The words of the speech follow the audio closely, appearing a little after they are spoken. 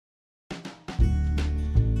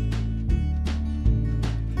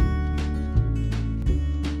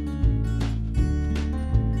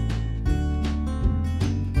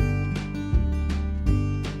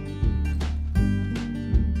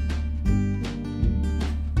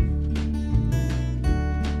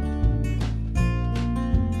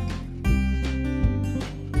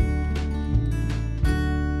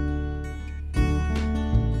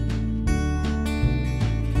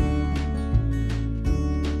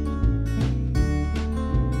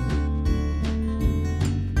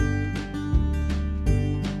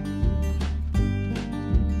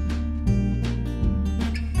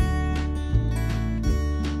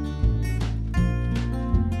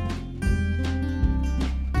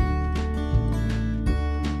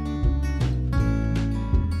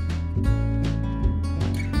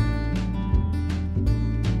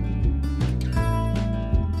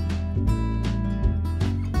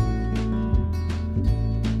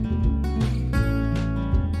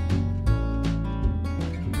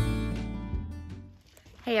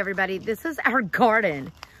everybody, this is our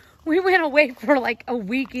garden. We went away for like a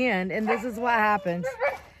weekend and this is what happened.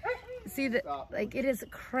 See that, like, it is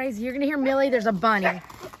crazy. You're gonna hear Millie. There's a bunny.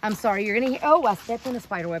 I'm sorry. You're gonna hear, oh, I stepped in a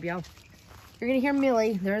spider web, y'all. You're gonna hear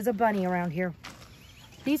Millie. There is a bunny around here.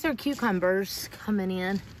 These are cucumbers coming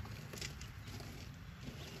in.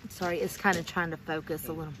 Sorry, it's kind of trying to focus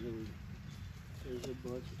a little. There's a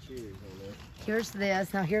bunch of cherries on there. Here's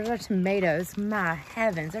this. Now here's our tomatoes. My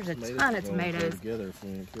heavens, there's a ton of tomatoes.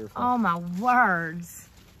 Oh my words.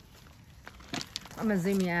 I'm gonna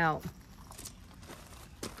zoom you out.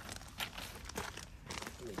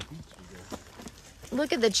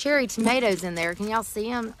 Look at the cherry tomatoes in there. Can y'all see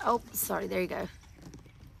them? Oh, sorry. There you go.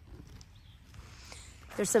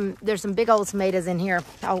 There's some big old tomatoes in here.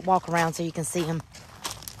 I'll walk around so you can see them.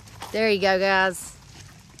 There you go, guys.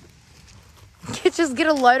 Just get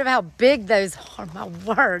a load of how big those are. My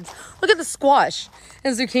words. Look at the squash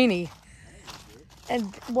and zucchini.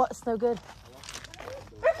 And what's no good?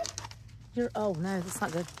 Oh no, that's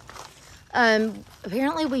not good.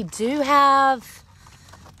 Apparently we do have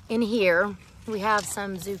in here. We have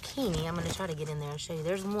some zucchini. I'm going to try to get in there and show you.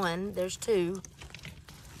 There's one. There's two.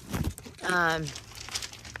 Let's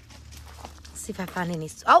see if I find any.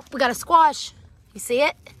 Oh, we got a squash. You see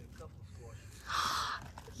it?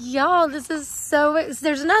 Y'all, this is so...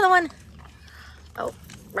 There's another one. Oh,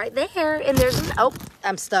 right there. And there's an... Oh,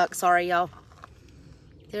 I'm stuck. Sorry, y'all.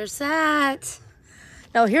 There's that.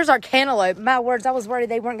 No, here's our cantaloupe. My words, I was worried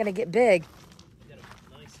they weren't going to get big.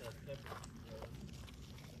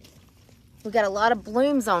 We got a lot of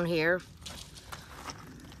blooms on here.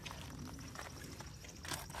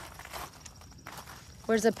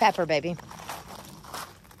 Where's the pepper, baby?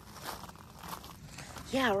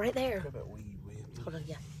 Yeah, right there. Hold on,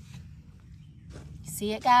 yeah. You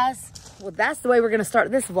see it, guys? Well, that's the way we're going to start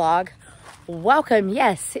this vlog. Welcome.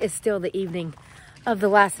 Yes, it's still the evening of the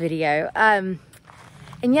last video. And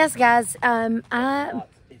yes, guys, if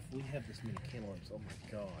we have this many cantaloupes, oh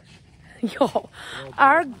my gosh. Y'all,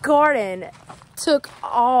 our garden took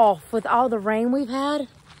off with all the rain we've had.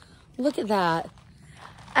 Look at that.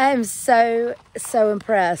 I am so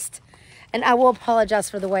impressed. And I will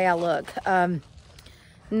apologize for the way I look.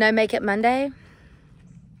 No makeup Monday.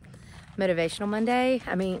 Motivational Monday.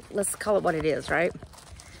 I mean, let's call it what it is, right?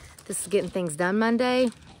 This is getting things done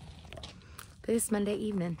Monday. But it's Monday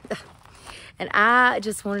evening. And I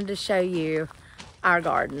just wanted to show you our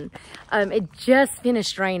garden. It just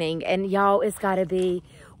finished raining, and y'all, it's got to be,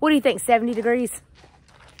 what do you think, 70 degrees?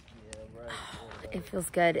 Yeah, right. Oh, it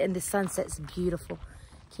feels good, and the sunset's beautiful.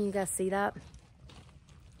 Can you guys see that?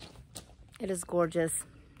 It is gorgeous.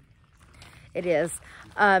 It is.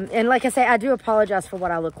 And like I say, I do apologize for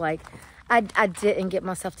what I look like. I didn't get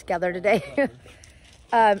myself together today.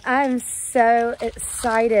 I'm so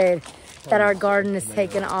excited that our garden is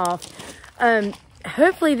taking off.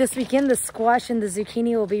 Hopefully this weekend the squash and the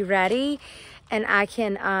zucchini will be ready and I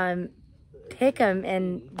can pick them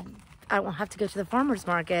and I won't have to go to the farmer's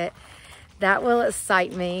market. That will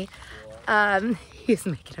excite me. He's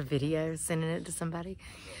making a video, sending it to somebody.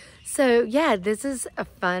 So yeah, this is a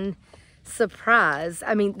fun surprise.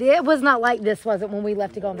 I mean, it was not like this, was it, when we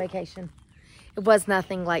left to go on vacation? It was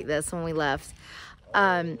nothing like this when we left.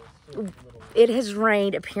 It has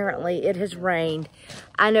rained, apparently. It has rained.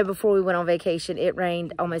 I know before we went on vacation, it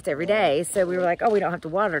rained almost every day. So we were like, oh, we don't have to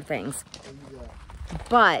water things.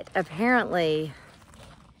 But apparently,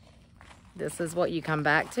 this is what you come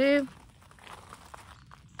back to.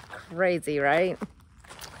 Crazy, right?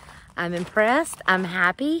 I'm impressed. I'm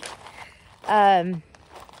happy. Yeah.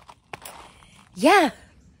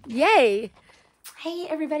 Yay. Hey,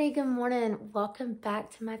 everybody. Good morning. Welcome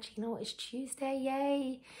back to my channel. It's Tuesday.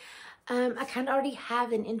 Yay. I kind of already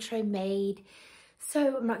have an intro made,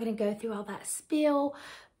 so I'm not going to go through all that spiel,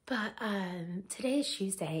 but today is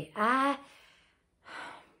Tuesday. I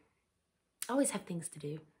always have things to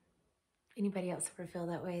do. Anybody else ever feel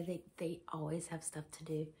that way? They always have stuff to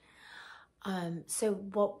do. So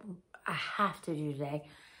what I have to do today,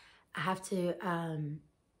 I have to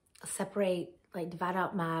separate, like divide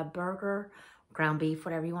out my burger, ground beef,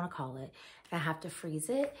 whatever you want to call it, and I have to freeze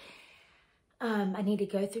it. I need to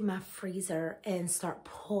go through my freezer and start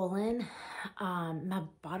pulling. My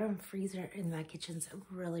bottom freezer in my kitchen's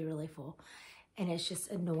really, really full. And it's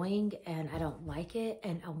just annoying and I don't like it.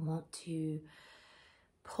 And I want to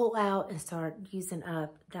pull out and start using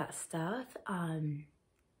up that stuff.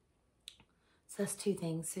 So that's two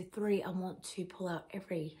things. So three, I want to pull out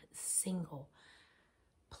every single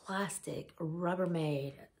plastic,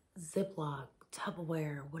 Rubbermaid, Ziploc,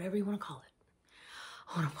 Tupperware, whatever you want to call it.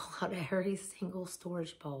 I want to pull out every single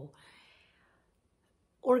storage bowl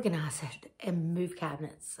organize it and move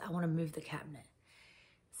cabinets. I want to move the cabinet.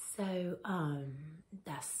 So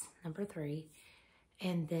that's number 3.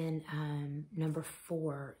 And then number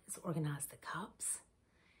 4 is organize the cups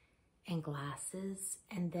and glasses.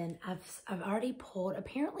 And then I've already pulled,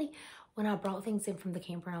 apparently when I brought things in from the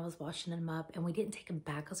camper and I was washing them up and we didn't take them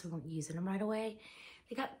back because we weren't using them right away,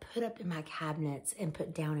 they got put up in my cabinets and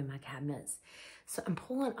put down in my cabinets. So I'm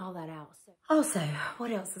pulling all that out. So, also,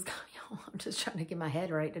 what else is going on? I'm just trying to get my head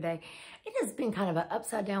right today. It has been kind of an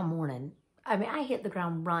upside down morning. I mean, I hit the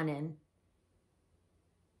ground running.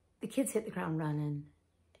 The kids hit the ground running.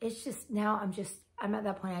 It's just, now I'm at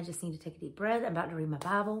that point, I just need to take a deep breath. I'm about to read my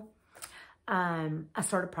Bible. I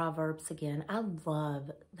started Proverbs again. I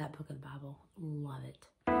love that book of the Bible. Love it.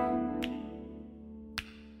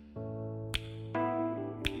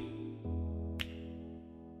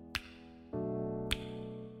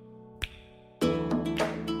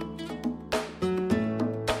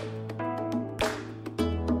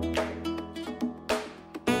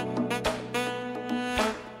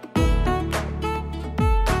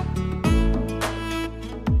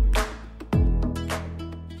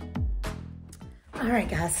 All right,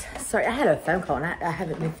 guys. Sorry, I had a phone call and I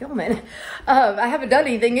haven't been filming. I haven't done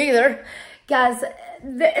anything either. Guys,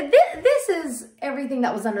 this is everything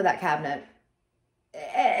that was under that cabinet.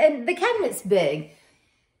 And the cabinet's big,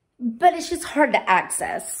 but it's just hard to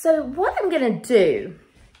access. So what I'm going to do,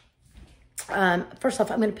 first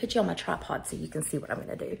off, I'm going to put you on my tripod so you can see what I'm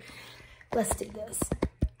going to do. Let's do this.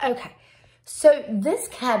 Okay. So this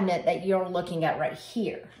cabinet that you're looking at right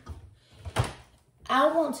here, I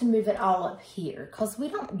want to move it all up here because we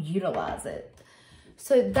don't utilize it.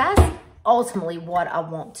 So that's ultimately what I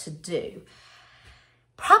want to do.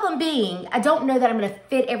 Problem being, I don't know that I'm going to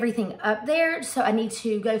fit everything up there. So I need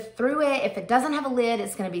to go through it. If it doesn't have a lid,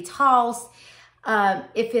 it's going to be tossed.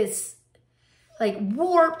 If it's like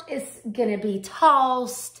warped, it's going to be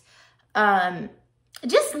tossed.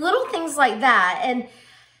 Just little things like that. And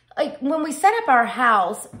like when we set up our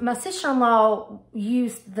house, my sister-in-law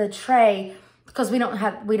used the tray because we don't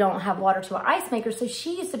have water to our ice maker. So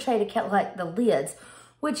she used the tray to collect the lids,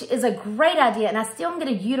 which is a great idea. And I still am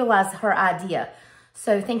going to utilize her idea.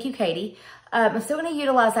 So thank you, Katie. I'm still going to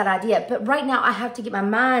utilize that idea. But right now I have to get my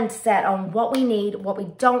mind set on what we need, what we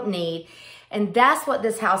don't need. And that's what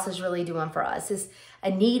this house is really doing for us, is a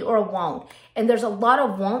need or a want. And there's a lot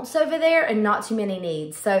of wants over there and not too many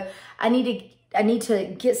needs. So I need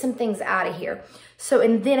to get some things out of here. So,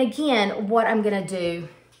 and then again, what I'm going to do,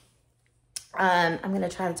 I'm going to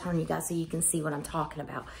try to turn you guys so you can see what I'm talking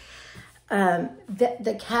about.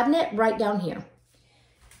 The cabinet right down here.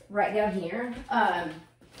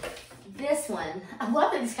 This one, I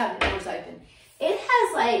love that this cabinet door's open. It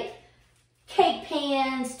has like cake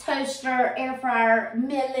pans, toaster, air fryer,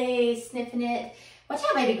 Millie sniffing it. Watch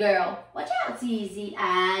out, baby girl. Watch out, it's easy.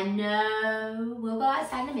 I know. We'll go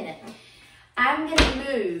outside in a minute. I'm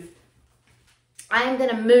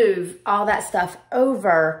gonna move all that stuff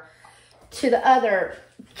over to the other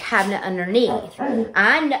cabinet underneath.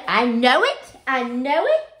 I know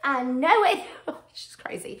it. She's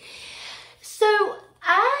crazy. So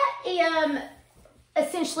I am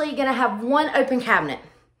essentially gonna have one open cabinet.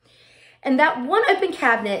 And that one open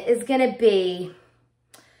cabinet is gonna be,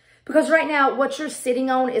 because right now what you're sitting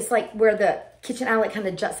on is like where the kitchen outlet kind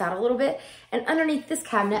of juts out a little bit. And underneath this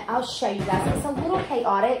cabinet, I'll show you guys. It's a little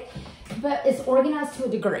chaotic, but it's organized to a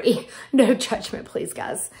degree. No judgment, please,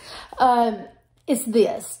 guys. It's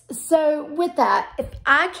this. So with that, if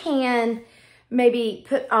I can maybe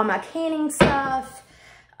put all my canning stuff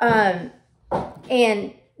and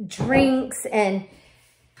drinks and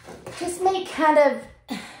just make kind of,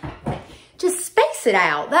 just space it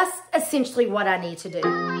out. That's essentially what I need to do.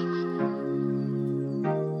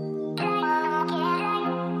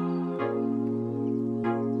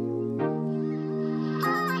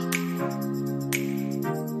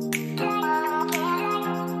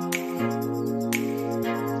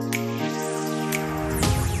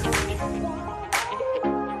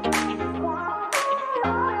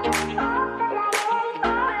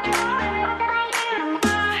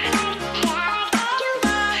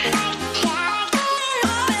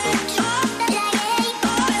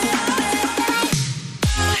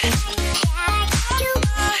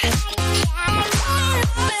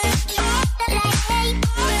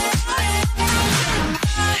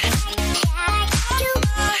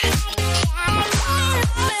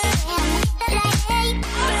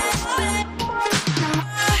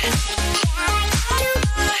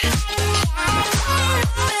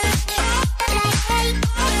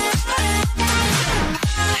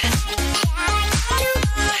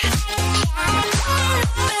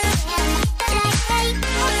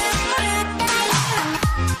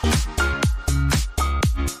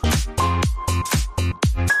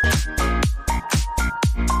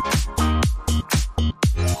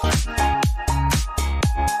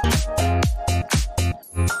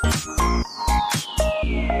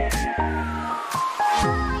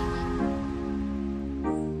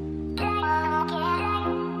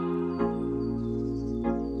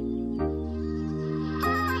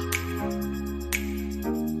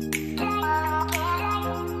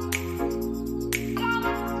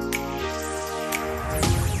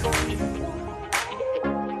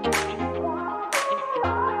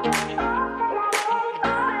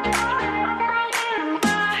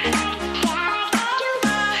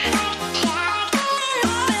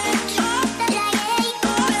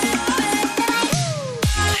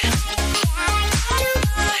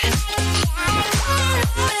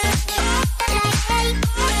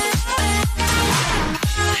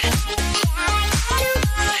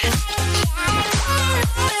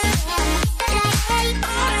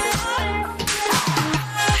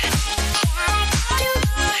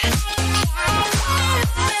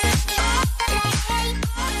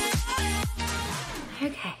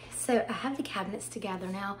 so I have the cabinets together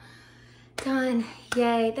now. Done.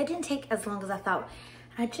 Yay. That didn't take as long as I thought.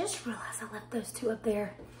 I just realized I left those two up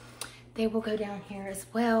there. They will go down here as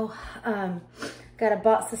well. Got a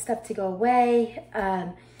box of stuff to go away.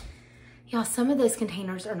 Y'all, some of those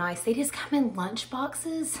containers are nice. They just come in lunch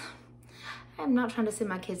boxes. I'm not trying to send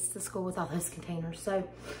my kids to school with all those containers. So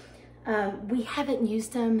we haven't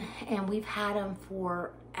used them, and we've had them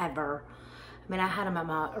forever. I mean, I had them at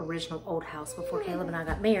my original old house before Caleb and I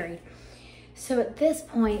got married. So at this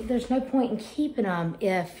point, there's no point in keeping them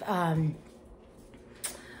if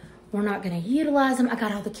we're not gonna utilize them. I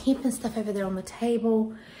got all the camping stuff over there on the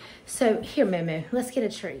table. So here, Moo, let's get a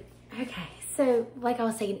treat. Okay, so like I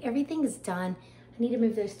was saying, everything is done. I need to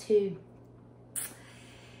move those two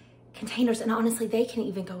containers, and honestly, they can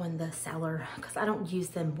even go in the cellar because I don't use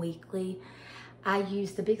them weekly. I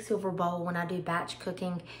use the big silver bowl when I do batch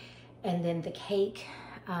cooking, and then the cake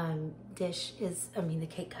dish is, the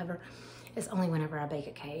cake cover is only whenever I bake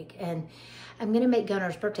a cake. And I'm gonna make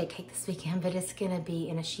Gunnar's birthday cake this weekend, but it's gonna be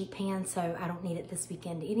in a sheet pan, so I don't need it this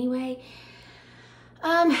weekend anyway.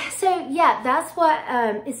 So yeah, that's what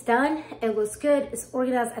it's done. It looks good, it's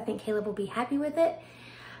organized. I think Caleb will be happy with it.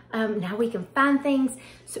 Now we can find things.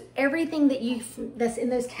 So everything that's in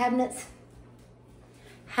those cabinets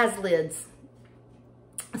has lids.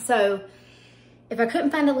 So if I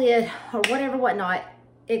couldn't find a lid or whatnot,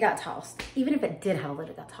 it got tossed. Even if it did have a lid,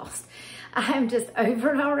 it got tossed. I'm just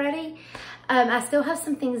over it already. I still have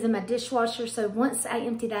some things in my dishwasher, so once I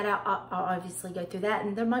empty that out, I'll obviously go through that,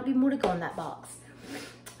 and there might be more to go in that box.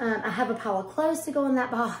 I have a pile of clothes to go in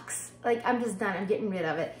that box. Like, I'm just done. I'm getting rid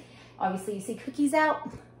of it. Obviously, you see cookies out.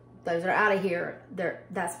 Those are out of here.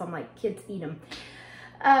 That's why my kids eat them.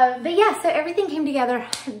 But yeah, so everything came together.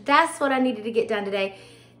 That's what I needed to get done today.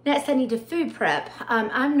 Next, I need to food prep.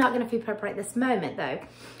 I'm not gonna food prep right this moment though.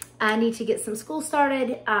 I need to get some school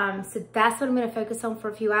started. So that's what I'm gonna focus on for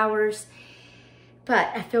a few hours. But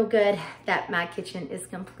I feel good that my kitchen is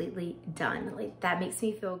completely done. Like, that makes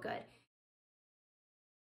me feel good.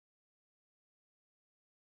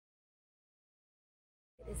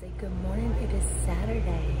 It is a good morning. It is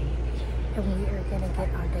Saturday, and we are gonna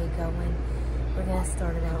get our day going. We're gonna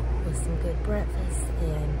start it out with some good breakfast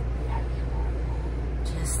and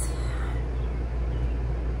just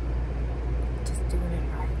doing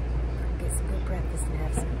it right. Get some good breakfast and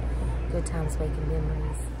have some good times making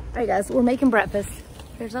memories. All right, guys, we're making breakfast.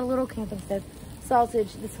 Here's our little camping stove.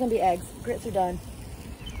 Sausage. This is gonna be eggs. Grits are done.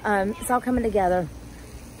 It's all coming together.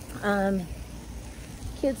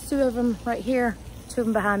 Kids, 2 of them right here, 2 of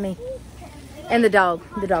them behind me, and the dog.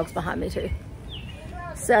 The dog's behind me too.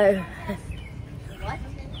 So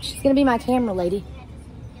she's gonna be my camera lady.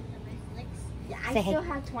 I still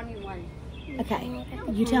have 21. Okay.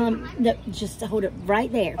 You tell him, no, just to hold it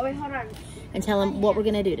right there. Oh, wait, hold on. And tell him what we're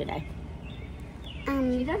going to do today.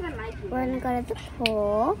 She doesn't like you. We're going to go to the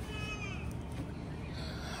pool.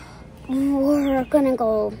 We're going to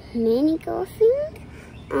go mini golfing.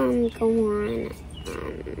 Go on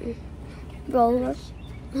rollers.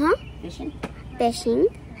 Fishing.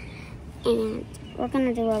 And we're going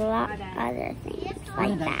to do a lot of other things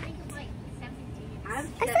like that.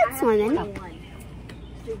 I said swimming.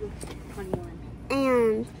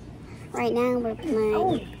 And right now we're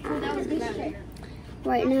playing.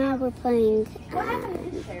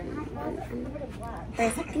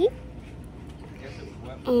 Frisbee.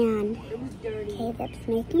 And Caleb's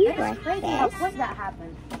making breakfast.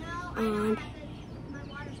 And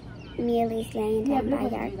Mealy's laying down by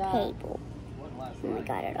our table. And we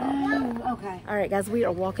got it all. Okay. All right, guys, we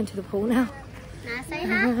are walking to the pool now. Can I say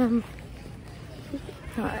hi?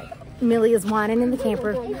 All right. Millie is whining in the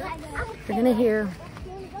camper. You're gonna hear.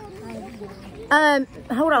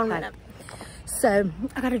 Hold on a minute. So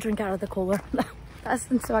I got a drink out of the cooler. That's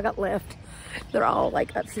so I got left. They're all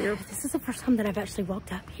like up here. This is the first time that I've actually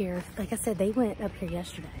walked up here. Like I said, they went up here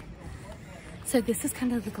yesterday. So this is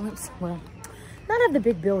kind of the glimpse. Well, not of the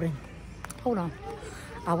big building. Hold on.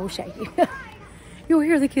 I will show you. You'll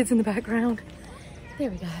hear the kids in the background. There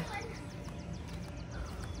we go.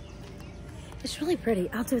 It's really pretty.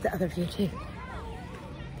 I'll do the other view too.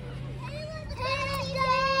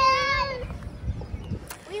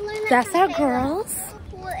 That's our girls.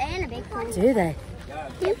 Do they?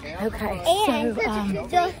 Okay.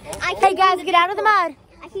 So, hey guys, get out of the mud.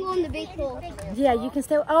 I can go in the big pool. Yeah, you can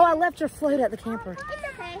stay. Oh, I left your float at the camper.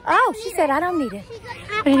 Oh, she said I don't need it.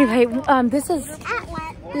 But anyway, this is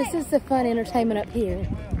the fun entertainment up here.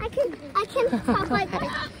 I can talk like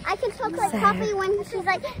Poppy when she's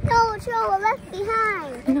like, no, Joe, we're left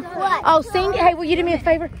behind. What? Oh, sing. Hey, will you do me a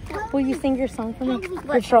favor? Will you sing your song for me?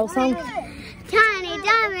 Your troll song? Tiny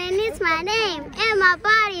Diamond is is my name, and my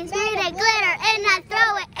body is made of glitter, and I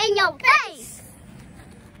throw it in your face.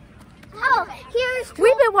 Oh, here's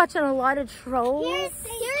We've been watching a lot of Trolls.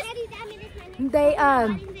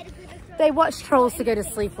 They watched Trolls to go to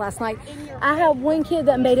sleep last night. I had one kid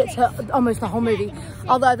that made it to almost the whole movie.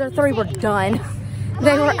 All the other 3 were done.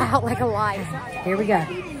 They were out like a light. Here we go.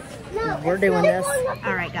 We're doing this.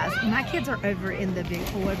 All right, guys. My kids are over in the big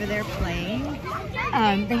pool over there playing.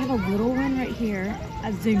 They have a little one right here.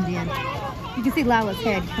 I zoomed in. You can see Lila's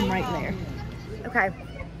head come right there. Okay.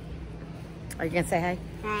 Are you going to say hi?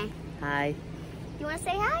 Hi. Hi. You want to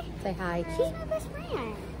say hi? Say hi. She's my best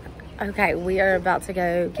friend. Okay, we are about to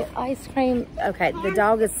go get ice cream. Okay, the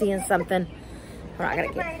dog is seeing something. Hold on, I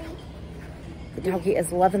gotta get. The doggy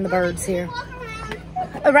is loving the birds here.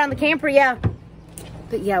 Around the camper, yeah.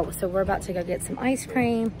 But yeah, so we're about to go get some ice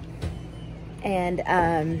cream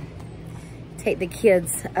and take the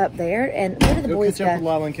kids up there. And where did the boys go? Catch up with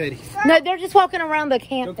Lila and Katie. No, they're just walking around the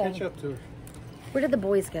camp. Go catch up to her. Where did the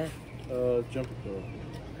boys go? Jump up to her.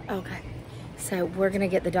 Okay, so we're gonna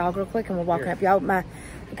get the dog real quick and we're walking up. Y'all,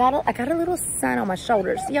 I got a little sign on my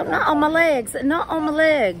shoulders. Yo, not on my legs, not on my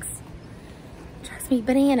legs. Trust me,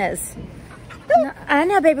 bananas. No, I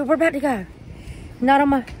know, baby, we're about to go. Not on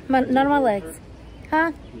my legs,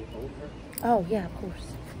 huh? Oh yeah, of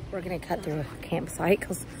course. We're gonna cut through a campsite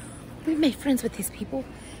because we made friends with these people.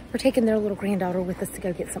 We're taking their little granddaughter with us to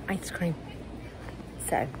go get some ice cream.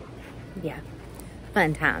 So, yeah,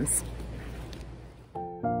 fun times.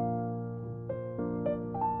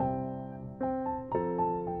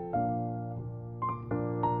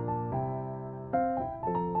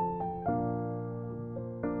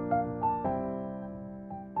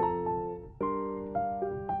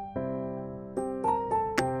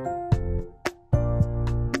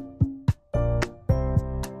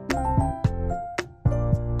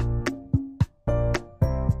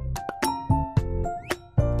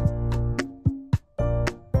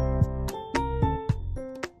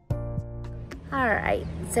 Alright,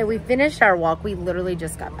 so we finished our walk. We literally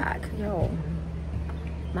just got back. Yo,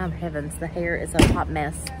 my heavens, the hair is a hot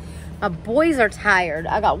mess. My boys are tired.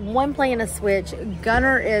 I got one playing a Switch.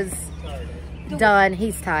 Gunner is done.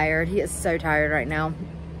 He's tired. He is so tired right now.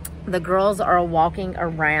 The girls are walking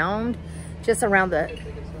around, just around the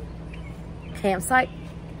campsite.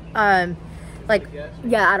 Like,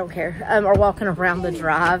 yeah, I don't care. Or walking around the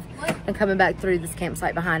drive and coming back through this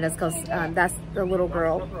campsite behind us because that's the little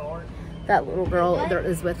girl. That little girl that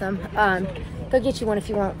is with them. Go get you one if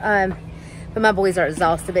you want. But my boys are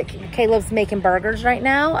exhausted. But Caleb's making burgers right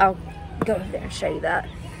now. I'll go over there and show you that.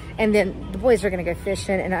 And then the boys are gonna go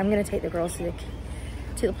fishing, and I'm gonna take the girls to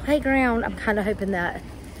the playground. I'm kind of hoping that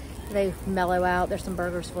they mellow out. There's some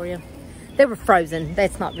burgers for you. They were frozen.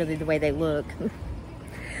 That's not really the way they look.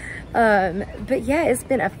 But yeah, it's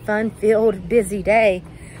been a fun-filled, busy day.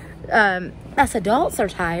 Us adults are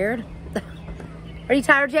tired. Are you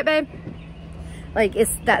tired yet, babe? Like,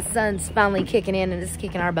 it's that sun's finally kicking in and it's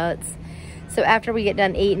kicking our butts. So after we get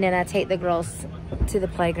done eating and I take the girls to the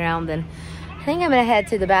playground, then I think I'm gonna head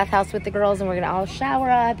to the bathhouse with the girls and we're gonna all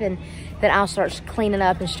shower up, and then I'll start cleaning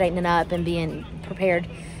up and straightening up and being prepared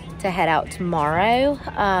to head out tomorrow.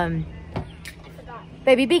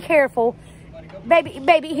 Baby, be careful.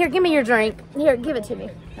 Baby, here, give me your drink. Here, give it to me,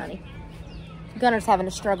 honey. Gunner's having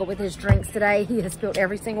a struggle with his drinks today. He has spilled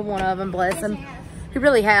every single one of them, bless him. He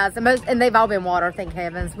really has. And they've all been water, thank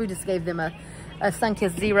heavens. We just gave them a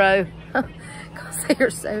Sunkist Zero.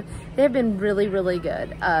 Because they've been really, really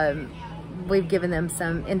good. We've given them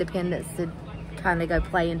some independence to kind of go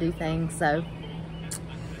play and do things. So,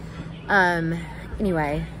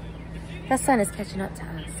 anyway, that sun is catching up to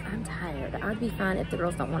us. I'm tired. I'd be fine if the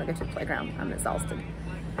girls don't want to go to the playground. I'm exhausted.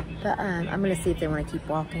 But I'm going to see if they want to keep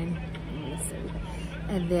walking.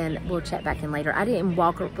 And then we'll check back in later. I didn't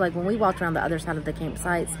walk, like when we walked around the other side of the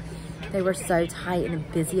campsites, they were so tight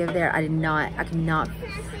and busy over there. I could not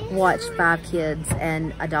watch 5 kids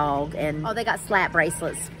and a dog. And oh, they got slap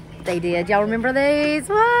bracelets. They did. Y'all remember these?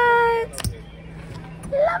 What?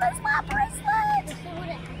 Love a slap bracelet.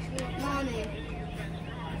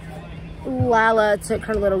 Lila took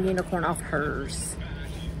her little unicorn off hers.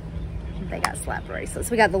 They got slap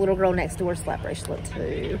bracelets. We got the little girl next door slap bracelet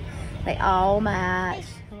too. They all match.